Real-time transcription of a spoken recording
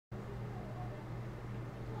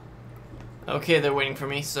Okay, they're waiting for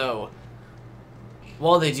me, so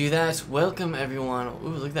while they do that, welcome everyone. Ooh,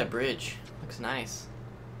 look at that bridge. Looks nice.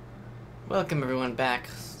 Welcome everyone back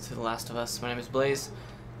to The Last of Us. My name is Blaze,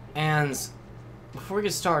 and before we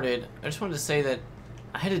get started, I just wanted to say that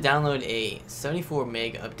I had to download a 74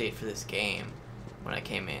 meg update for this game when I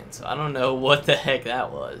came in, so I don't know what the heck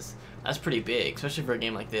that was. That's pretty big, especially for a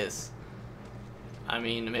game like this. I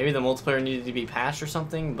mean, maybe the multiplayer needed to be patched or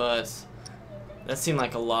something, but that seemed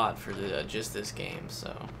like a lot for just this game,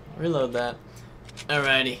 so reload that.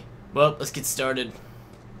 Alrighty, well, let's get started.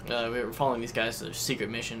 We were following these guys to their secret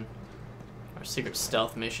mission, or secret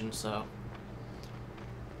stealth mission, so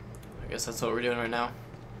I guess that's what we're doing right now.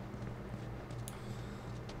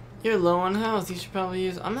 You're low on health, you should probably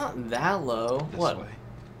use... I'm not that low. What? Way.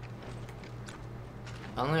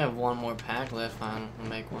 I only have one more pack left. Fine, we'll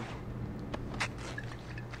make one.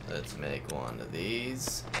 Let's make one of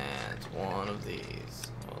these and one of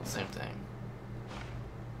these. Well, same thing.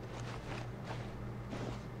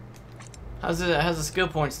 How's the skill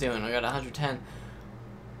points doing? I got 110.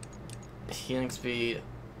 Healing speed.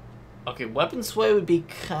 Okay, weapon sway would be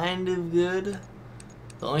kind of good.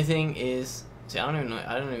 The only thing is, see, I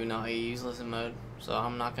don't even know how you use listen mode, so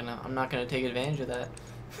I'm not gonna take advantage of that.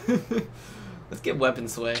 Let's get weapon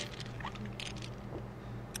sway.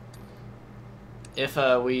 If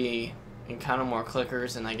we encounter more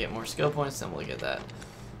clickers and I get more skill points, then we'll get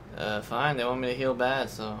that. Fine, they want me to heal bad,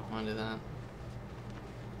 so I want to do that.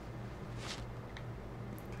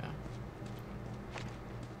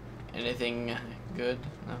 Okay. Anything good?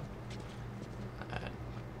 No? Alright,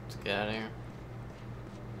 let's get out of here.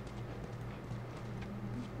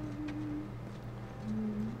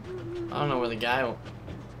 I don't know where the guy will...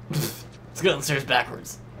 Let's go downstairs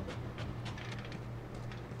backwards.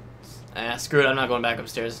 Ah, screw it, I'm not going back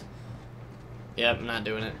upstairs. Yep, I'm not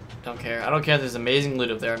doing it. Don't care. I don't care if there's amazing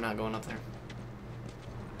loot up there, I'm not going up there.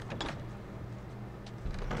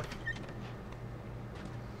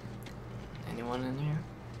 Anyone in here?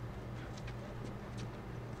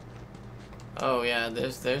 Oh yeah,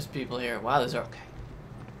 there's people here. Wow, there's okay.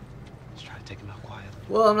 Let's try to take him out quietly.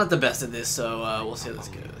 Well, I'm not the best at this, so we'll see how this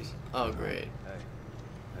goes. Oh, great. Hey,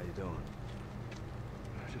 how you doing?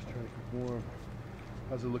 Just trying to keep warm.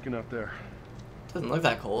 How's it looking out there? Doesn't look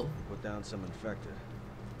that cold. Put down some infected.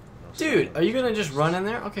 No Dude, sign. are you gonna just run in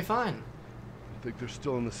there? Okay, fine. You think they're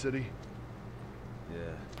still in the city?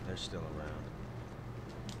 Yeah, they're still around.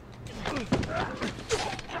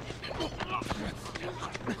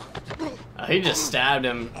 He just stabbed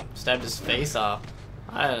him, stabbed his face off.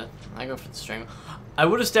 I go for the strangle. I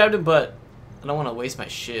would have stabbed him, but I don't want to waste my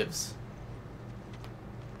shivs.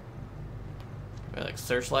 Like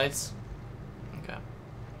searchlights. Okay.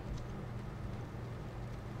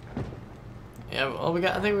 Yeah, well,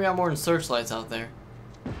 I think we got more than searchlights out there.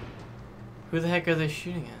 Who the heck are they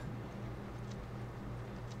shooting at?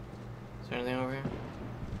 Is there anything over here?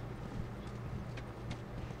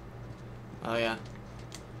 Oh yeah.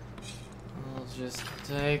 I'll just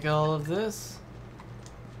take all of this.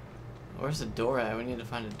 Where's the door at? We need to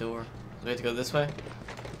find a door. Do we have to go this way?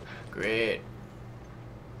 Great.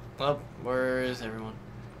 Well, where is everyone?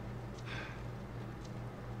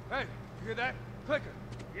 Hey, you hear that? Clicker.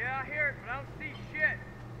 Yeah, I hear it, but I don't see shit.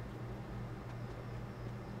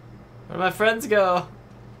 Where'd my friends go?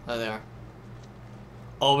 Oh, they are.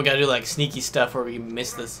 Oh, we gotta do like sneaky stuff where we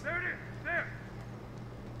miss this. There it is, there.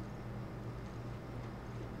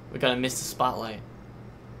 We gotta miss the spotlight.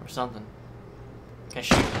 Or something. Can I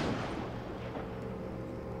shoot?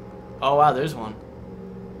 Oh wow, there's one.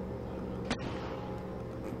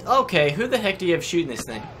 Okay, who the heck do you have shooting this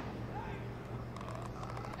thing?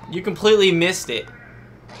 You completely missed it.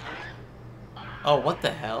 Oh, what the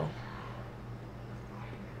hell?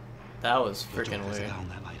 That was freaking weird. Down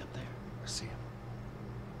that light up there. I see him.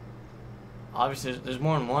 Obviously, there's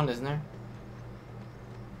more than one, isn't there?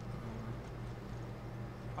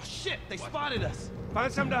 Oh shit! They spotted us.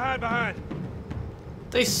 Find something to hide behind.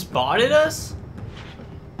 They spotted us?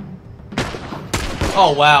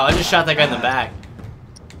 Oh wow, I just shot that guy in the back.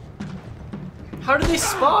 How did they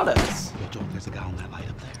spot us? Yo, Joe, there's a guy on that light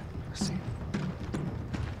up there. I see him.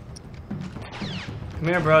 Come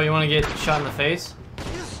here, bro. You want to get shot in the face?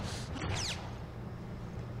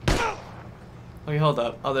 Okay, hold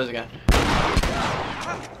up. Oh, there's a guy.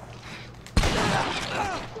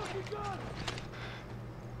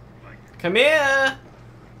 Come here!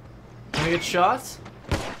 Can we get shots?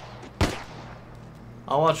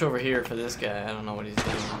 I'll watch over here for this guy. I don't know what he's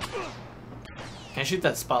doing. Can I shoot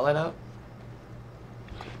that spotlight out?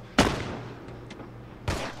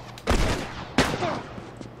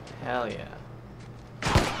 Hell yeah.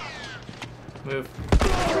 Move.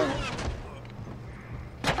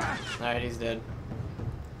 Alright, he's dead.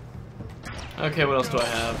 Okay, what else do I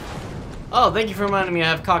have? Oh, thank you for reminding me I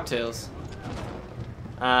have cocktails.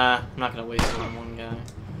 I'm not gonna waste it on one guy.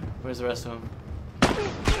 Where's the rest of them?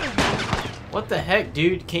 What the heck,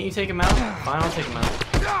 dude? Can't you take him out? Fine, I'll take him out.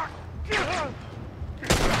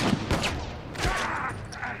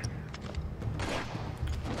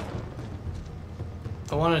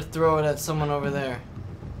 I want to throw it at someone over there.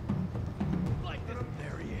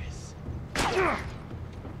 There he is.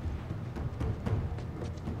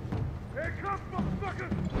 Here it comes, motherfucker!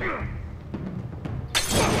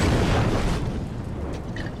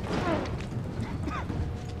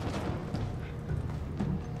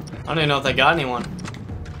 I don't even know if I got anyone.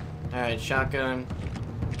 Alright, shotgun.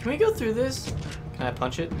 Can we go through this? Can I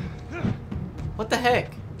punch it? What the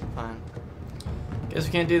heck? Fine. Guess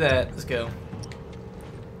we can't do that. Let's go.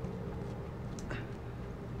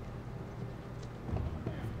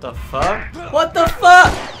 The fuck? What the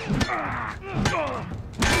fuck?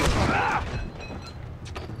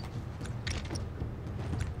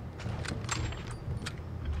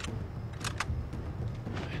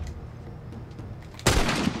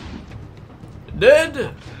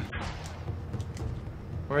 Dead!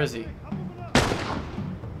 Where is he?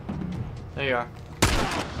 There you are.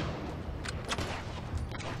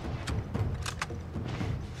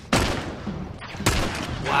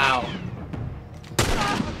 Wow.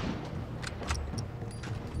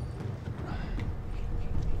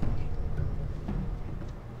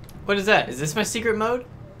 What is that? Is this my secret mode?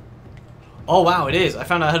 Oh wow, it is. I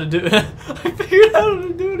found out how to do it. I figured out how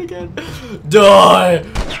to do it again. Die!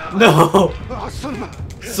 No!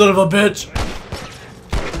 Son of a bitch!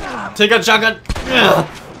 Take out shotgun!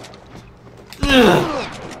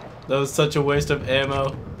 That was such a waste of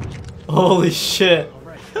ammo. Holy shit.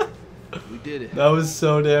 We did it. That was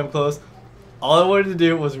so damn close. All I wanted to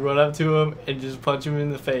do was run up to him and just punch him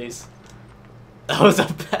in the face. That was a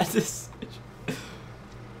bad decision.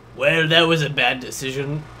 Well, that was a bad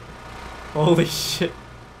decision. Holy shit.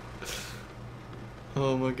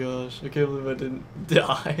 Oh my gosh. I can't believe I didn't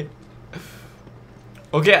die.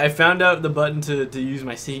 Okay, I found out the button to use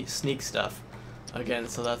my sneak stuff again,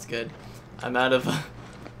 so that's good. I'm out of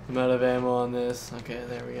ammo on this. Okay,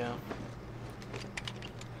 there we go.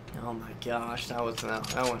 Oh my gosh, that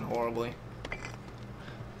went horribly.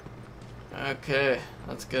 Okay,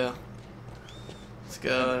 let's go. Let's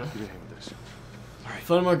go.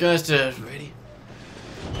 Find more guys to Ready?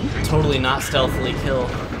 totally not stealthily kill.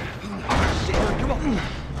 Shit, come on.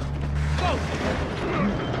 Go.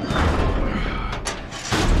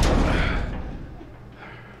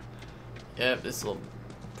 Yep, this will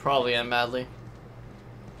probably end badly.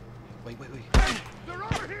 Wait. They're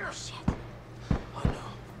over here! Oh no.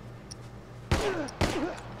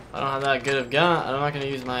 I don't have that good of gun. I'm not gonna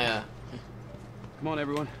use my Come on,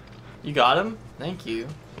 everyone. You got him? Thank you.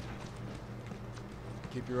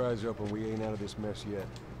 Keep your eyes open. We ain't out of this mess yet.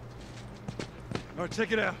 All right,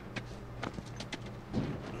 check it out.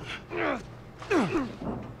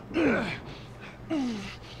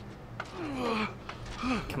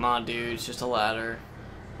 Come on, dude. It's just a ladder.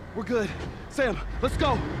 We're good. Sam, let's go.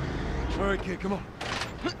 All right, kid, come on.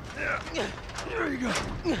 There you go.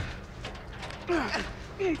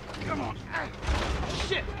 Come on.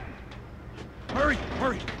 Shit. Hurry.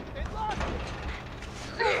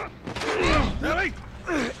 Ellie.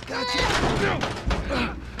 Gotcha.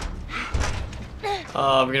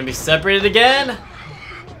 Oh, we're gonna be separated again?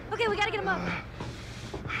 Okay, we gotta get him up.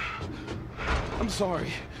 I'm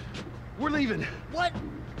sorry. We're leaving. What?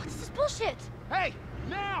 What's this bullshit? Hey,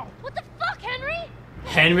 now. What the fuck, Henry?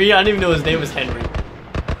 Henry? I didn't even know his name was Henry.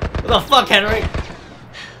 What the fuck, Henry?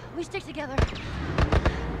 We stick together.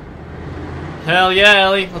 Hell yeah,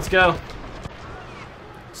 Ellie. Let's go.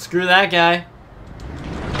 Screw that guy.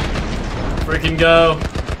 Freaking go.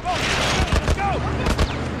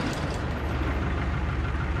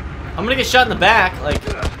 I'm gonna get shot in the back, like...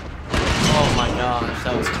 Oh my gosh,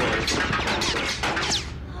 that was close.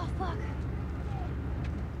 Oh, fuck.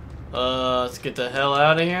 Let's get the hell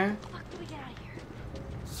out of here. Fuck, do we get out of here?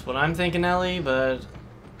 That's what I'm thinking, Ellie, but...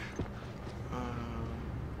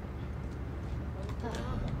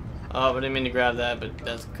 Oh, I didn't mean to grab that, but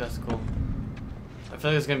that's cool. I feel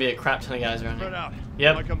like there's gonna be a crap ton of guys around Spread here. out.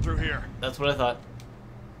 Yep. Might come through here. That's what I thought.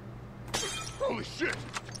 Holy shit!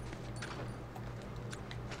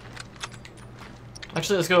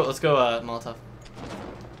 Actually, let's go, Molotov.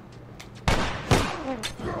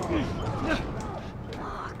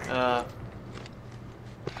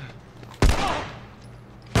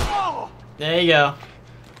 There you go.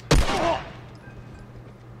 I'm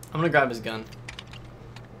gonna grab his gun.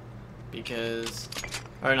 Because...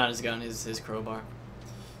 Or not his gun, his crowbar.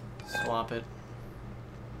 Swap it.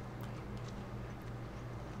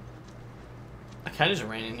 I kind of just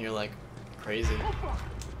ran in here like crazy.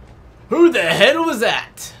 Who the hell was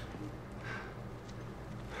that?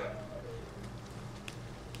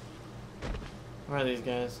 Where are these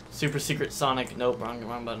guys? Super secret Sonic. Nope,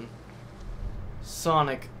 wrong button.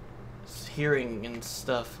 Sonic hearing and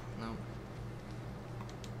stuff. No.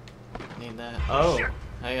 Need that. Oh,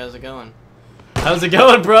 hey, how's it going? How's it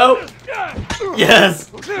going, bro?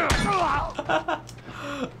 Yes.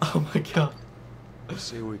 Oh my god. Let's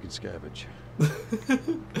see we can scavenge.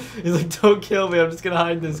 He's like, don't kill me. I'm just gonna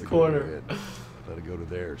hide in this corner. Let it go to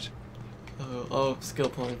theirs. Oh, skill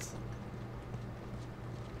points.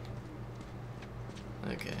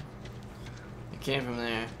 Okay. It came from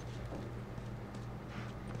there.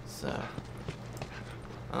 So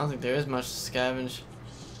I don't think there is much to scavenge,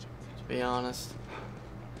 to be honest.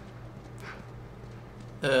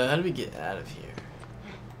 How do we get out of here?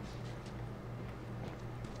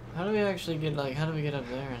 How do we actually get, like, how do we get up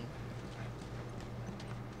there? And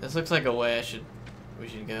this looks like a way we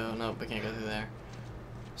should go. Nope, we can't go through there.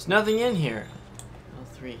 There's nothing in here.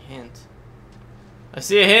 L3 hint. I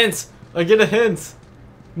see a hint! I get a hint!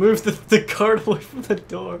 Move the cart away from the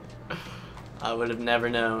door. I would have never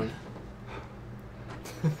known.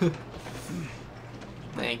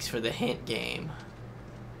 Thanks for the hint, game.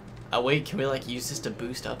 Oh wait, can we like use this to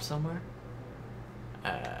boost up somewhere?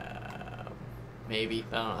 Maybe.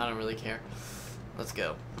 I don't really care. Let's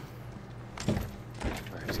go. Alright,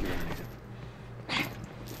 let's get underneath it.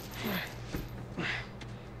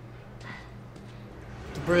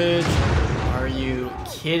 The bridge. Are you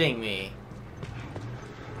kidding me?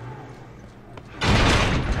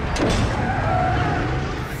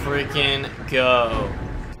 Freaking go.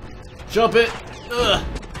 Jump it. Ugh.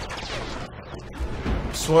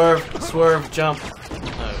 Swerve, jump.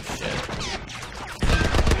 Oh shit.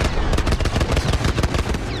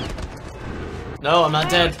 No, I'm not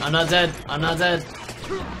dead. I'm not dead. I'm not dead.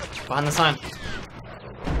 Behind the sign.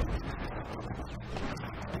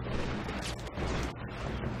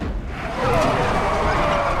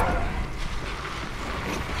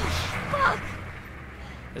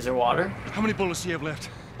 Is there water? How many bullets do you have left?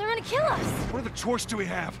 They're gonna kill us. What other choice do we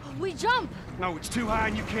have? We jump. No, it's too high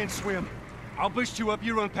and you can't swim. I'll boost you up,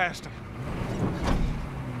 you run past them.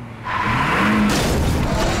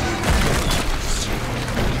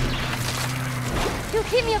 You'll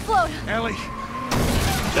keep me afloat. Ellie!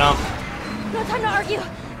 Jump. No time to argue.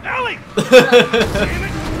 Ellie!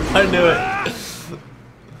 I knew it.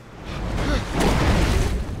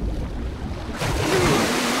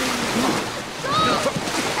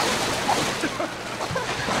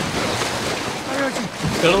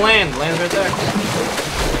 Go to land. Land's right there.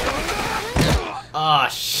 Ah,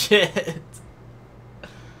 shit.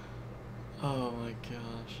 Oh my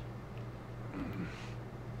gosh.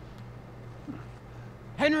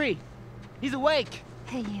 Henry! He's awake!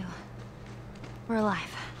 Hey, you. We're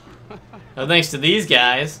alive. Oh, thanks to these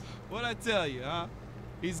guys. What'd I tell you, huh?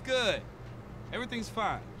 He's good. Everything's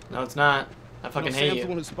fine. No, it's not. I fucking hate Sam's the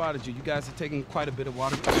one you. who spotted you. You guys are taking quite a bit of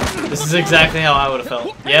water. This is exactly how I would have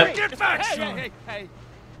felt. Yep. Get back, Hey, son! hey.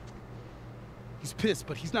 He's pissed,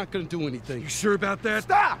 but he's not gonna do anything. You sure about that?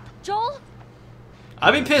 Stop! Joel?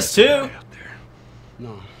 I'd be pissed too. Out there.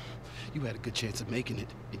 No, you had a good chance of making it,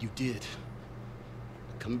 and you did.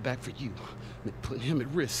 Coming back for you meant putting him at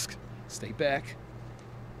risk. Stay back.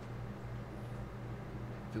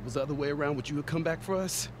 If it was the other way around, would you have come back for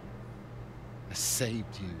us? I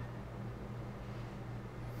saved you.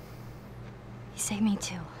 He saved me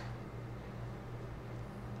too.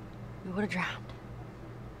 We would have drowned.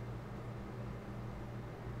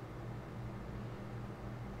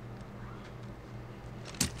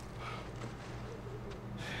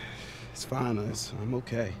 It's fine, us. I'm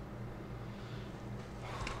okay.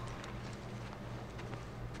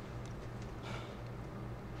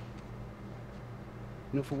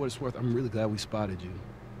 You know, for what it's worth, I'm really glad we spotted you.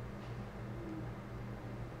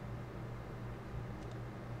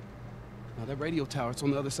 Now, that radio tower, it's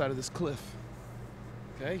on the other side of this cliff.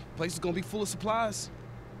 Okay? Place is gonna be full of supplies.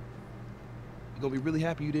 You're gonna be really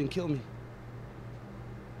happy you didn't kill me.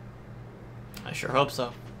 I sure hope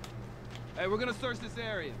so. Hey, we're gonna search this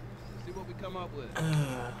area. See what we come up with.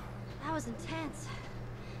 That was intense.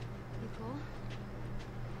 You cool?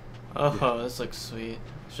 Oh, this looks sweet.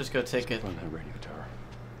 Let's just go take it. On that radio tower.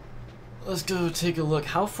 Let's go take a look.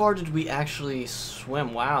 How far did we actually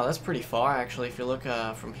swim? Wow, that's pretty far actually. If you look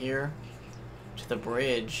from here to the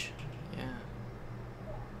bridge. Yeah.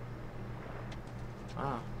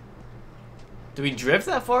 Wow. Did we drift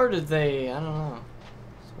that far? Or did they? I don't know.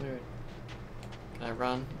 It's weird. Can I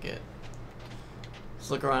run? Get. Let's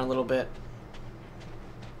look around a little bit.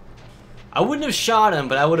 I wouldn't have shot him,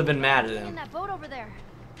 but I would have been mad at In him. that boat over there.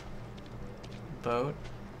 Boat.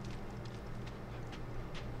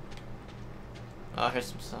 Oh, here's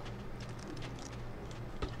some stuff.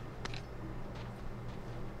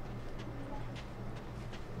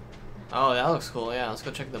 Oh, that looks cool. Yeah, let's go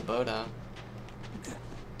check the boat out.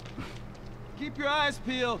 Keep your eyes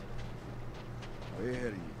peeled. Way ahead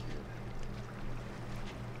of you,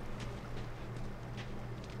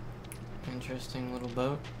 kid. Interesting little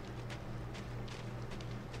boat.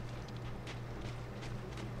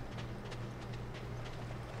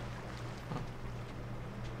 Oh.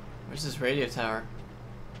 Where's this radio tower?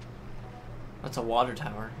 That's a water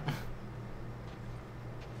tower.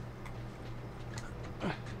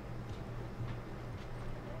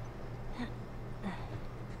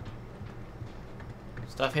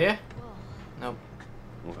 Stuff here? Whoa. Nope.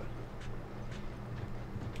 What?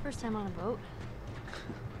 First time on a boat.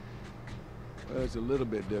 Well, it's a little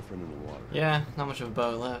bit different in the water. Yeah, not much of a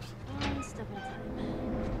boat left. One step at a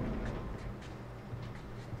time.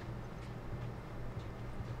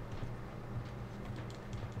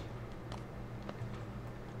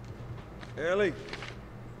 Ellie,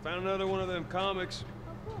 found another one of them comics.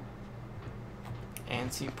 Oh, cool.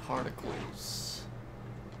 Anti-particles.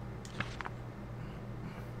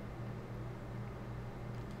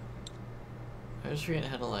 I just forget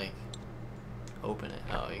how to like open it.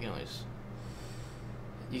 Oh, you can always.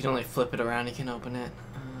 You can only flip it around. You can open it.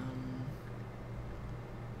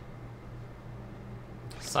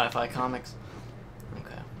 Sci-fi comics.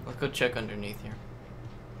 Okay, let's go check underneath here.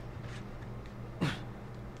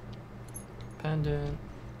 Pendant.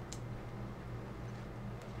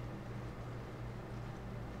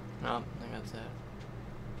 No, I think that's it.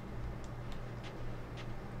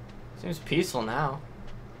 Seems peaceful now.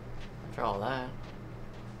 After all that.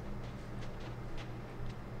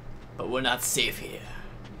 But we're not safe here.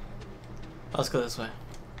 Let's go this way.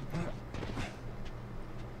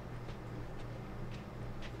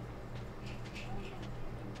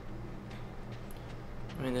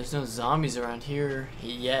 I mean, there's no zombies around here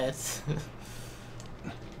yet.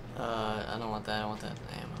 I don't want that. I want that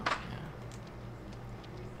ammo. Yeah.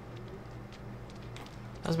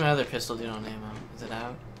 How's my other pistol doing on ammo? Is it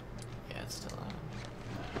out? Yeah, it's still out.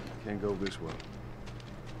 Can't go this way.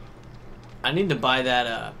 I need to buy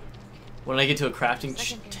that, when I get to a crafting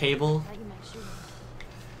table, Thought you might shoot him.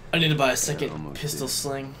 I need to buy a second almost pistol did.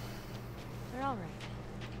 sling. They're all right.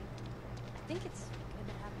 I think it's good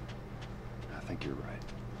to have them. I think you're right.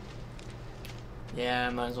 Yeah,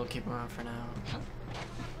 I might as well keep them around for now. Boats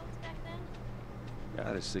back then?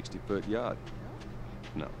 Got a 60-foot yacht.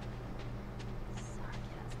 No. Sarcasm.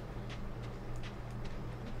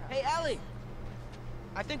 Hey, Ellie!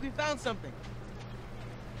 I think we found something.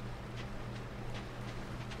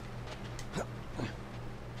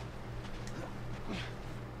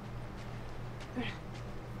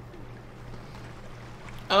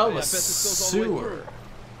 Oh, Hey, I a bet this goes all the way sewer. through.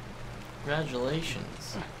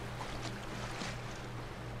 Congratulations.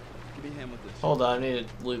 Give me a hand with this. Hold on, I need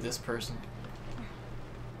to loot this person.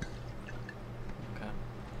 Okay.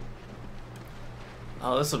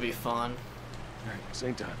 Oh, this will be fun. All right,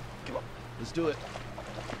 same time. Come on. Let's do it.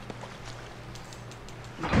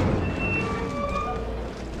 All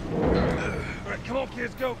right, come on,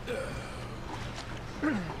 kids, go.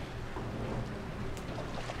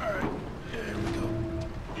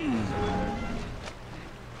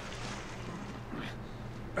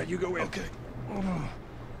 All right, you go in. Okay.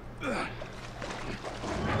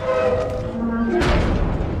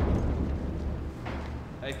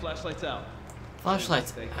 Hey, flashlights out.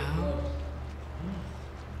 Flashlight's out.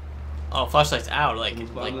 Oh, flashlight's out. Like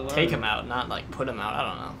take him out, not like put him out. I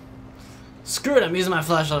don't know. Screw it. I'm using my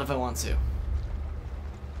flashlight if I want to.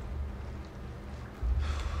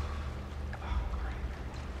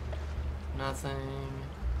 Nothing.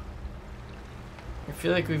 I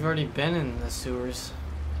feel like we've already been in the sewers.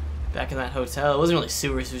 Back in that hotel. It wasn't really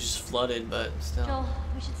sewers, it was just flooded, but still. Joel,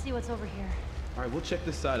 we should see what's over here. All right, we'll check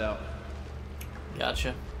this side out.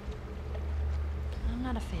 Gotcha. I'm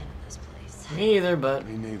not a fan of this place. Me either, but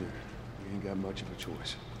Me neither. We ain't got much of a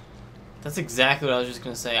choice. that's exactly what I was just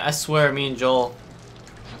gonna say. I swear, me and Joel,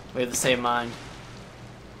 we have the same mind.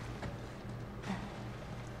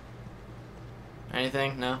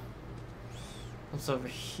 Anything? No? What's over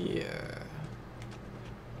here?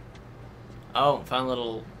 Oh, found a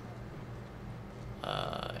little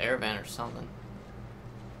air vent or something.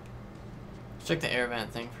 Let's check the air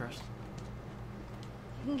vent thing first.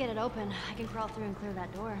 You can get it open. I can crawl through and clear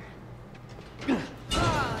that door.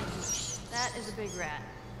 Oh, that is a big rat.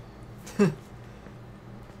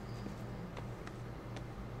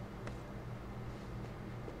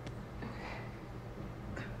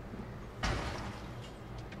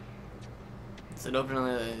 Is it open on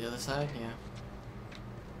the other side? Yeah.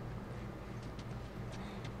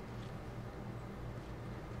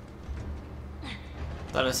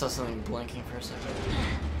 Thought I saw something blinking for a second.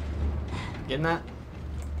 Getting that?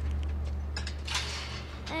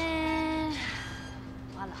 And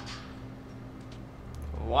voila.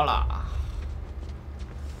 Voila.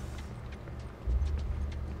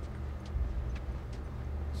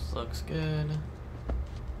 This looks good. Do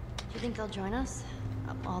you think they'll join us?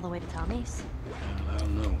 Up all the way to Tommy's? I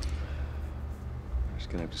don't know. We're just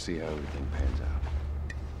gonna have to see how everything pans out.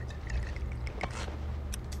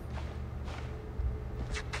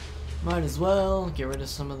 Might as well get rid of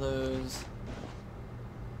some of those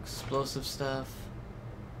explosive stuff.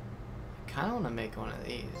 I kind of want to make one of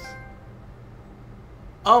these.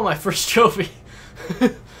 Oh, my first trophy!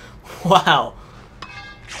 Wow.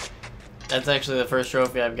 That's actually the first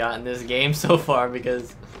trophy I've got in this game so far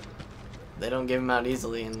because they don't give them out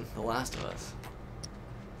easily in The Last of Us.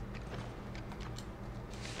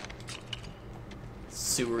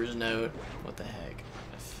 Sewers note. What the heck?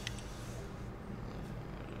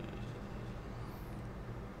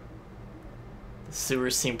 The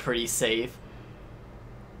sewers seem pretty safe.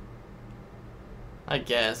 I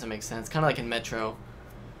guess it makes sense. Kind of like in Metro.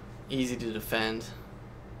 Easy to defend.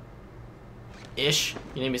 Ish.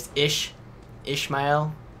 Your name is Ish.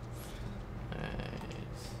 Ishmael. Alright.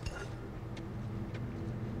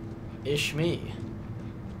 Ish me.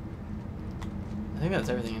 I think that's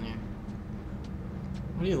everything in here.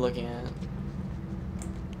 What are you looking at?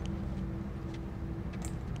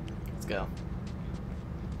 Let's go.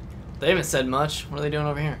 They haven't said much. What are they doing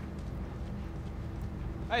over here?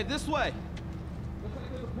 Hey, this way.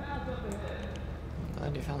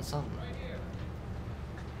 Glad you found something.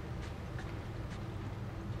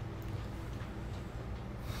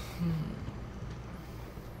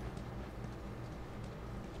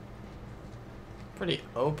 Pretty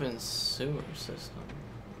open sewer system.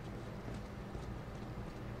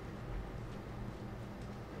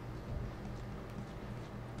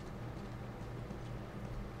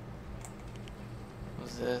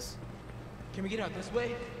 What's this? Can we get out this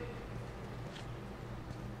way?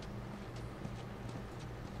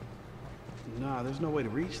 Nah, there's no way to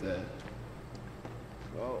reach that.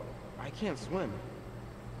 Well, I can't swim.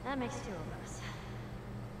 That makes two of us.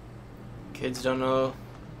 Kids don't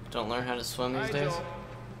learn how to swim these days.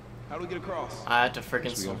 How do we get across? I have to freaking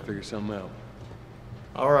Guess we swim. gotta figure something out.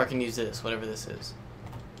 Or I can use this, whatever this is.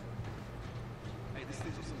 Hey, this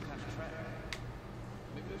thing's on some kind of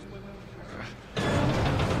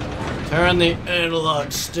track. Turn the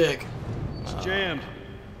analog stick. It's jammed.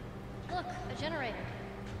 Look, a generator.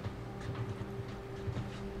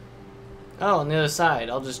 Oh, on the other side.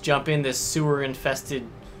 I'll just jump in this sewer-infested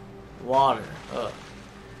water. Ugh.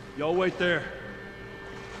 Y'all wait there.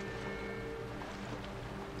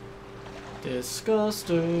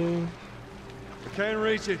 Disgusting. I can't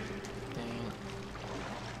reach it. Dang it.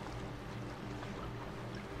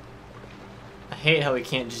 I hate how we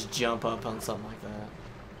can't just jump up on something like that.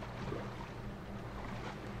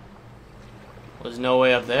 There's no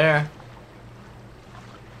way up there.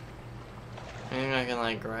 Anything I can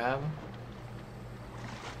like grab?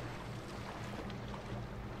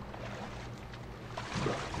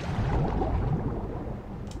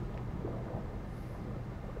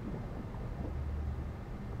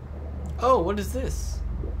 Oh, what is this?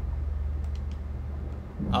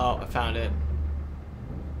 Oh, I found it.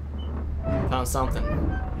 Found something.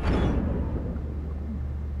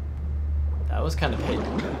 That was kind of hidden.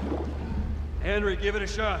 Henry, give it a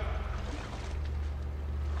shot.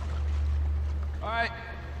 All right.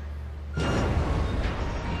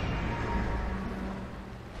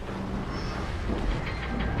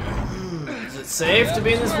 Is it safe to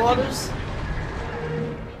be in these waters?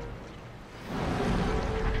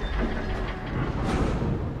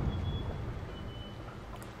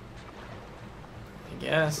 I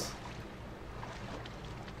guess.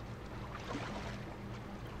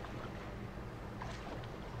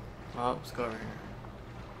 Oh, let's go over here.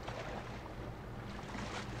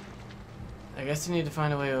 I guess you need to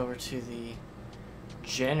find a way over to the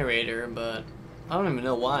generator, but I don't even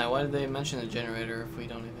know why. Why did they mention the generator if we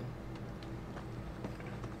don't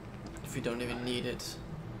even need it?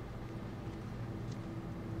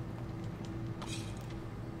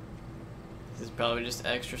 This is probably just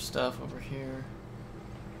extra stuff over here.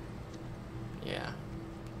 Yeah.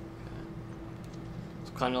 Okay.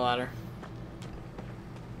 Let's climb the ladder.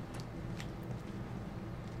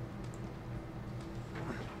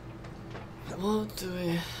 What do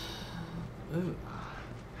we... Ooh.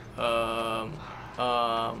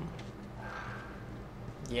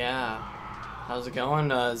 Yeah. How's it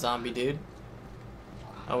going, zombie dude?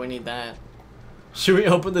 Oh, we need that. Should we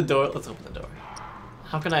open the door? Let's open the door.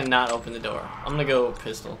 How can I not open the door? I'm gonna go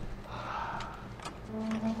pistol.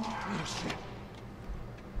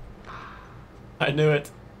 I knew it.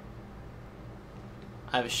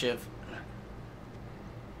 I have a shiv.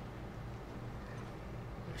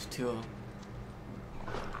 There's two of them.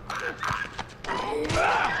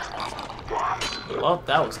 Well,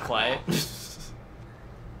 that was quiet. Let's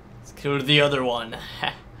go to the other one.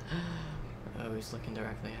 Oh, he's looking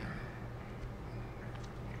directly at me.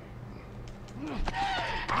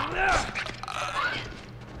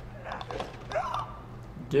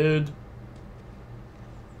 Dude.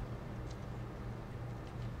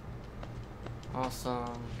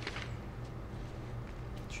 Awesome.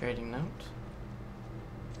 Trading note.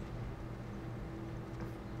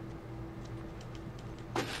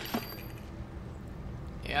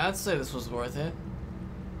 Yeah, I'd say this was worth it.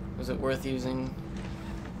 Was it worth using,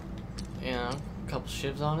 you know, a couple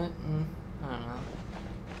shivs on it? I don't know.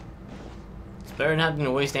 It's better than having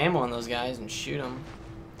to waste ammo on those guys and shoot them.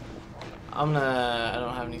 I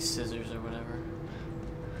don't have any scissors or whatever.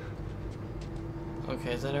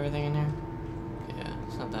 Okay, is that everything in here? Yeah,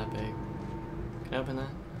 it's not that big. Can I open that?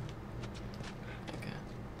 Okay.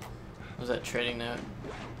 What was that trading note?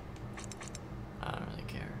 I don't really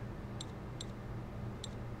care.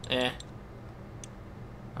 Eh.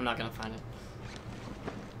 I'm not gonna find it.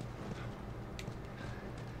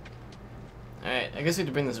 Alright, I guess we have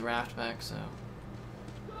to bring this raft back, so.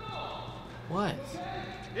 What?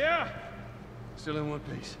 Yeah. Still in one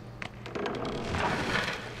piece.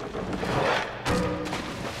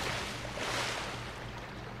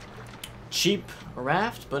 Cheap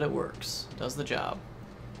raft, but it works. Does the job.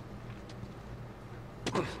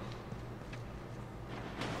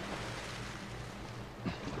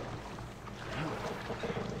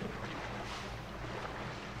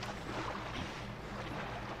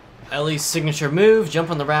 Ellie's signature move, jump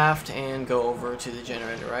on the raft and go over to the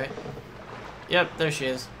generator, right? Yep, there she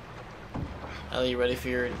is. Ellie, you ready for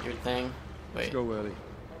your thing? Wait. Let's go, Ellie.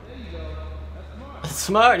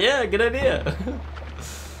 Smart, yeah, good idea.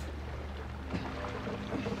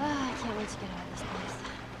 I can't wait to get out of this place.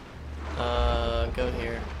 Go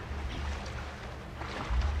here.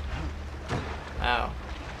 Ow.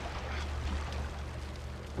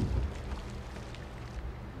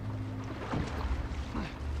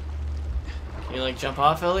 Can you like jump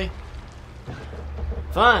off, Ellie?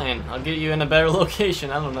 Fine, I'll get you in a better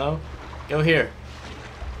location, I don't know. Go here.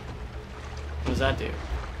 What does that do?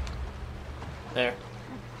 There.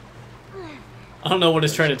 I don't know what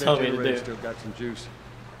it's trying to tell me to do. Still got some juice.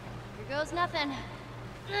 Here goes nothing.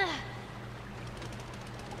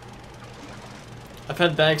 I've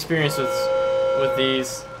had bad experience with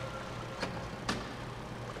these.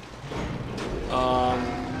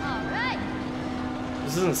 Alright.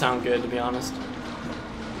 This doesn't sound good, to be honest.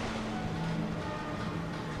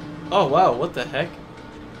 Oh wow, what the heck?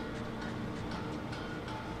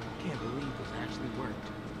 Can't believe this actually worked.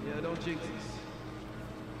 Yeah, don't jinx us.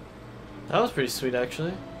 That was pretty sweet,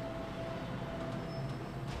 actually.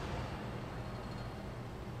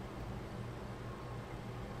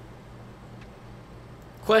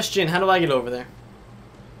 Question, how do I get over there?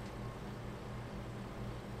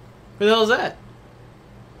 Who the hell is that?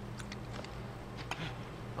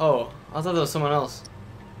 Oh, I thought that was someone else.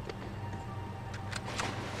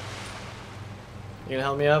 You gonna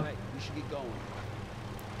help me up? Hey, we should get going.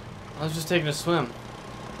 I was just taking a swim.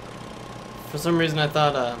 For some reason I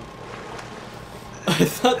thought I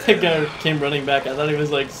thought that guy came running back. I thought he was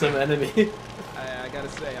like some enemy. I gotta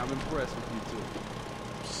say, I'm impressed with you two.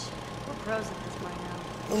 We're pros at this by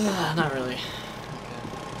now. Not really.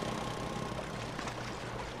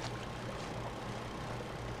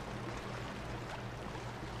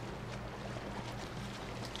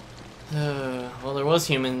 Okay. Well, there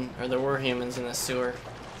were humans in the sewer,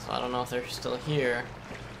 so I don't know if they're still here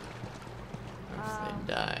or if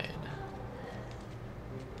they died.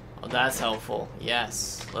 Oh, that's helpful.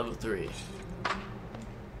 Yes, level 3.